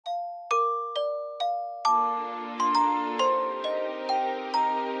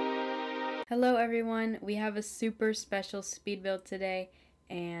Hello everyone, we have a super special speed build today,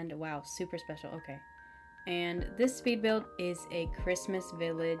 and wow, super special, okay. And this speed build is a Christmas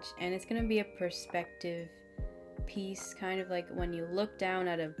village, and it's gonna be a perspective piece, kind of like when you look down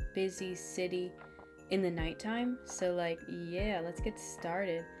at a busy city in the nighttime. So like, yeah, let's get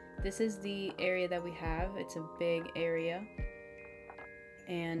started. This is the area that we have. It's a big area.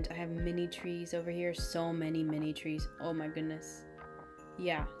 And I have mini trees over here, so many mini trees, oh my goodness.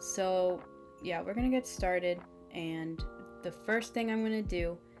 Yeah, so yeah, we're gonna get started, and the first thing I'm gonna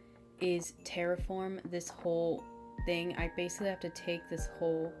do is terraform this whole thing. I basically have to take this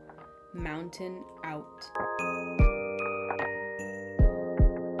whole mountain out.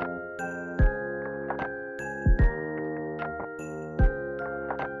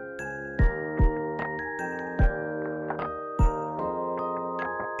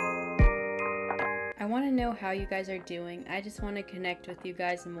 I want to know how you guys are doing. I just want to connect with you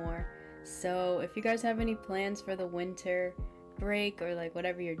guys more. So if you guys have any plans for the winter break or like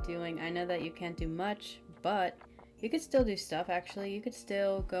whatever you're doing, I know that you can't do much, but you could still do stuff. Actually, you could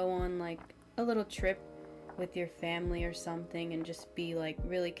still go on like a little trip with your family or something and just be like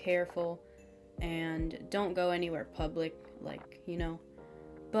really careful and don't go anywhere public, like, you know.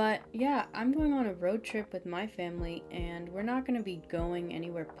 But yeah, I'm going on a road trip with my family, and we're not going to be going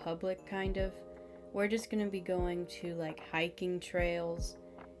anywhere public, kind of. We're just going to be going to like hiking trails,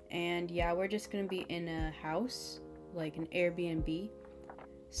 and yeah, we're just going to be in a house, like an Airbnb.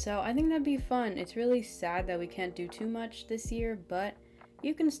 So I think that'd be fun. It's really sad that we can't do too much this year, but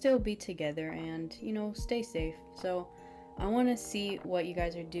you can still be together and, you know, stay safe. So I want to see what you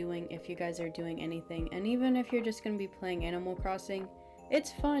guys are doing, if you guys are doing anything, and even if you're just going to be playing Animal Crossing,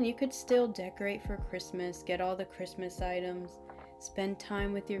 it's fun. You could still decorate for Christmas, get all the Christmas items, spend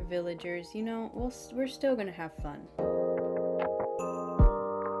time with your villagers, you know, we're still gonna have fun.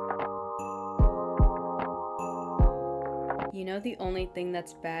 You know, the only thing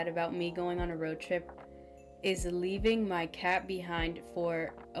that's bad about me going on a road trip is leaving my cat behind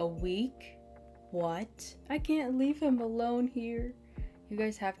for a week. What? I can't leave him alone here. You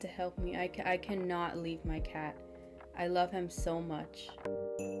guys have to help me. I cannot leave my cat. I love him so much.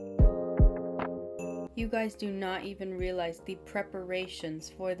 You guys do not even realize the preparations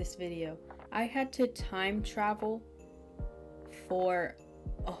for this video. I had to time travel for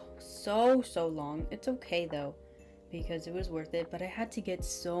so long. It's okay though, because it was worth it, but I had to get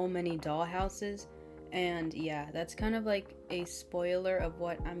so many doll houses, and yeah, that's kind of like a spoiler of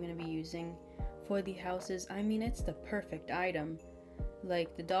what I'm gonna be using for the houses. I mean, it's the perfect item.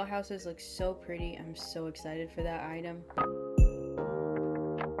 Like, the doll houses look so pretty. I'm so excited for that item.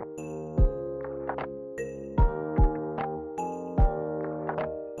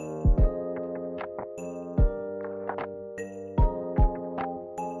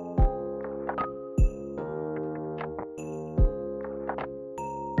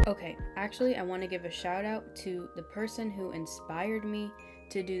 Okay, actually I want to give a shout out to the person who inspired me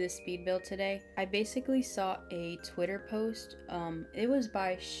to do this speed build today. I basically saw a Twitter post, it was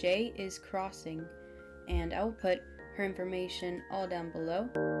by Shay is Crossing, and I will put her information all down below.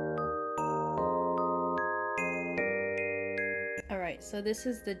 Alright, so this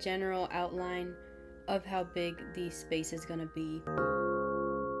is the general outline of how big the space is gonna be.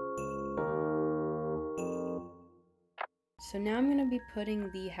 So now I'm going to be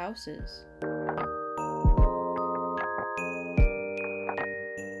putting the houses.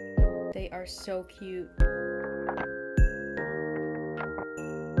 They are so cute.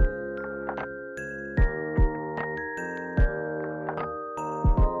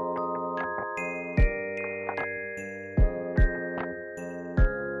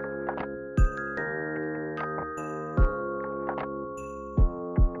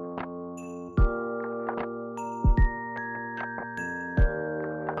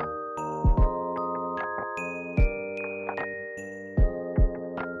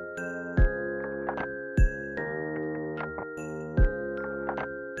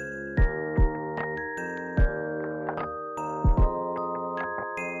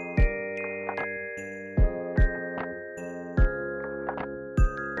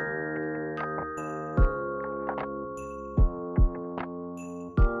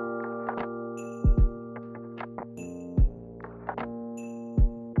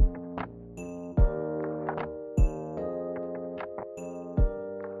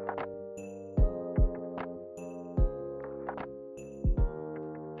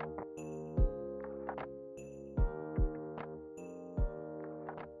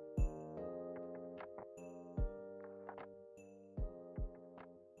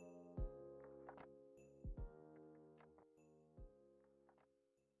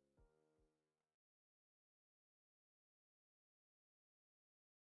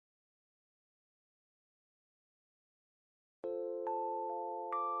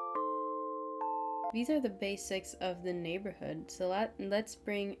 These are the basics of the neighborhood, so let's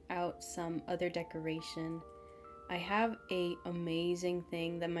bring out some other decoration. I have a amazing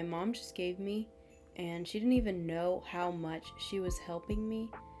thing that my mom just gave me, and she didn't even know how much she was helping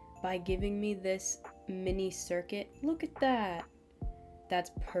me by giving me this mini circuit. Look at that!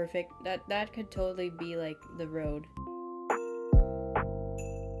 That's perfect. That could totally be like the road.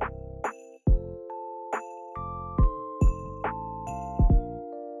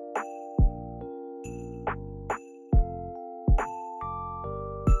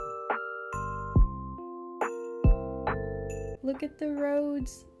 Look at the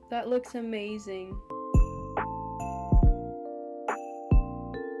roads. That looks amazing.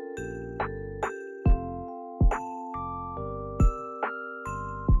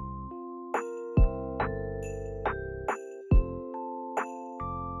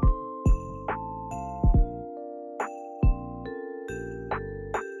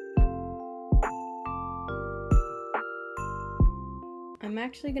 I'm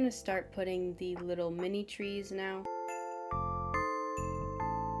actually gonna start putting the little mini trees now.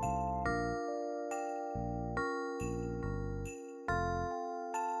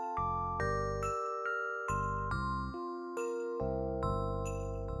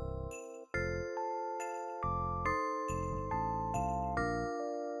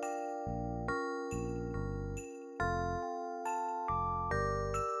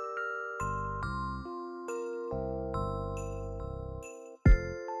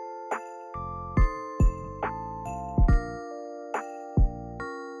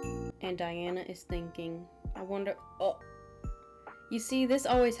 And Diana is thinking, I wonder, oh, you see, this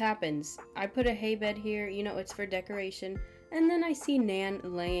always happens. I put a hay bed here, you know, it's for decoration, and then I see Nan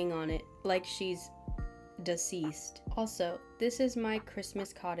laying on it like she's deceased. Also, this is my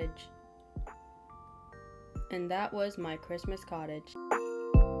Christmas cottage. And that was my Christmas cottage.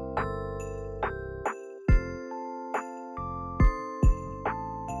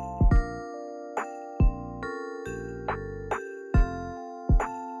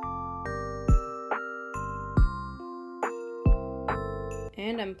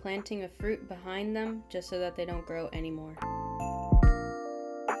 And I'm planting a fruit behind them just so that they don't grow anymore.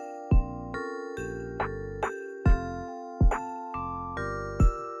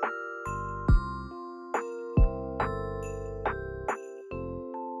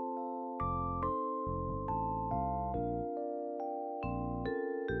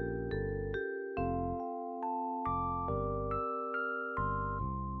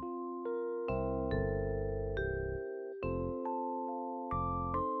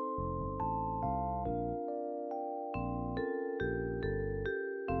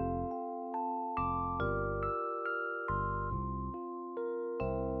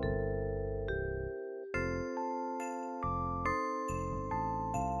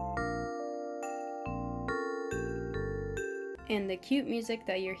 And the cute music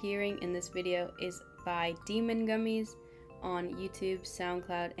that you're hearing in this video is by Demon Gummies on YouTube,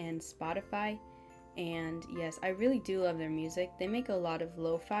 SoundCloud, and Spotify. And yes, I really do love their music. They make a lot of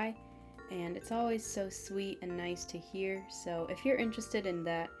lo-fi, and it's always so sweet and nice to hear. So if you're interested in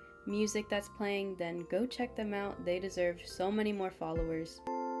that music that's playing, then go check them out. They deserve so many more followers.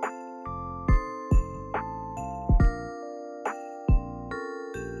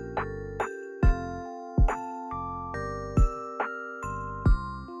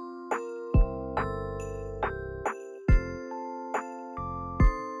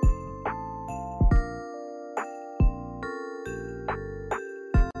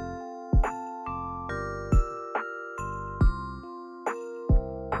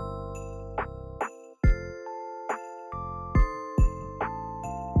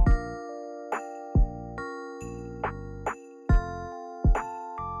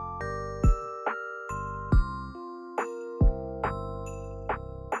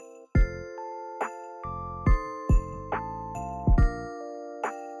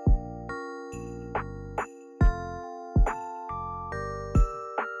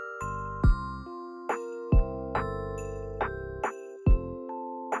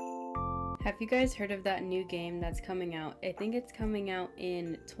 Have you guys heard of that new game that's coming out? I think it's coming out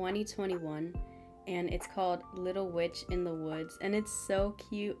in 2021, and it's called Little Witch in the Woods, and it's so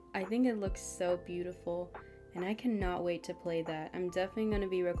cute. I think it looks so beautiful, and I cannot wait to play that. I'm definitely going to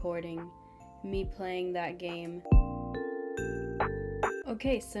be recording me playing that game.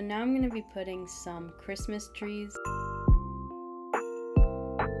 Okay, so now I'm going to be putting some Christmas trees.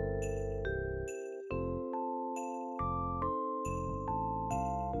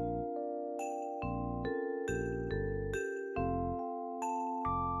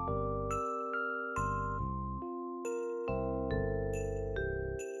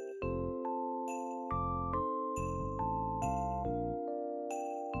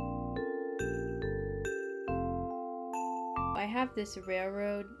 I have this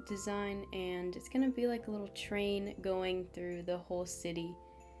railroad design, and it's gonna be like a little train going through the whole city.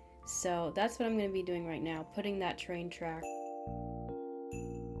 So that's what I'm gonna be doing right now, putting that train track.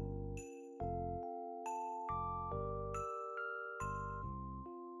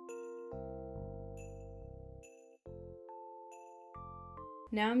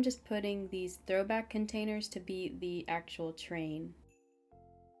 Now I'm just putting these throwback containers to be the actual train.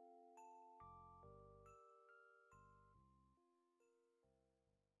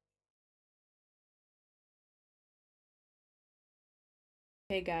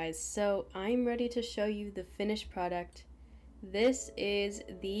 Okay guys, so I'm ready to show you the finished product. This is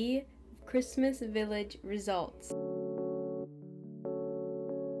the Christmas Village results.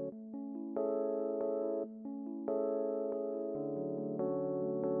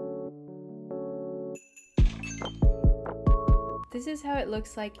 This is how it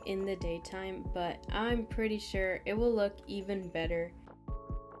looks like in the daytime, but I'm pretty sure it will look even better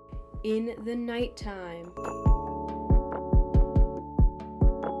in the nighttime.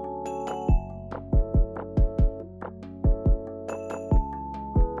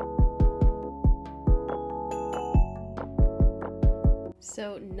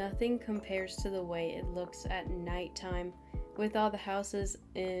 So nothing compares to the way it looks at nighttime with all the houses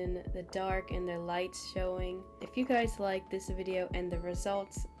in the dark and their lights showing. If you guys like this video and the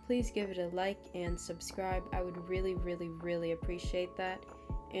results, please give it a like and subscribe. I would really appreciate that.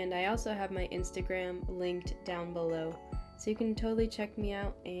 And I also have my Instagram linked down below, so you can totally check me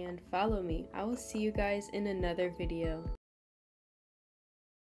out and follow me. I will see you guys in another video.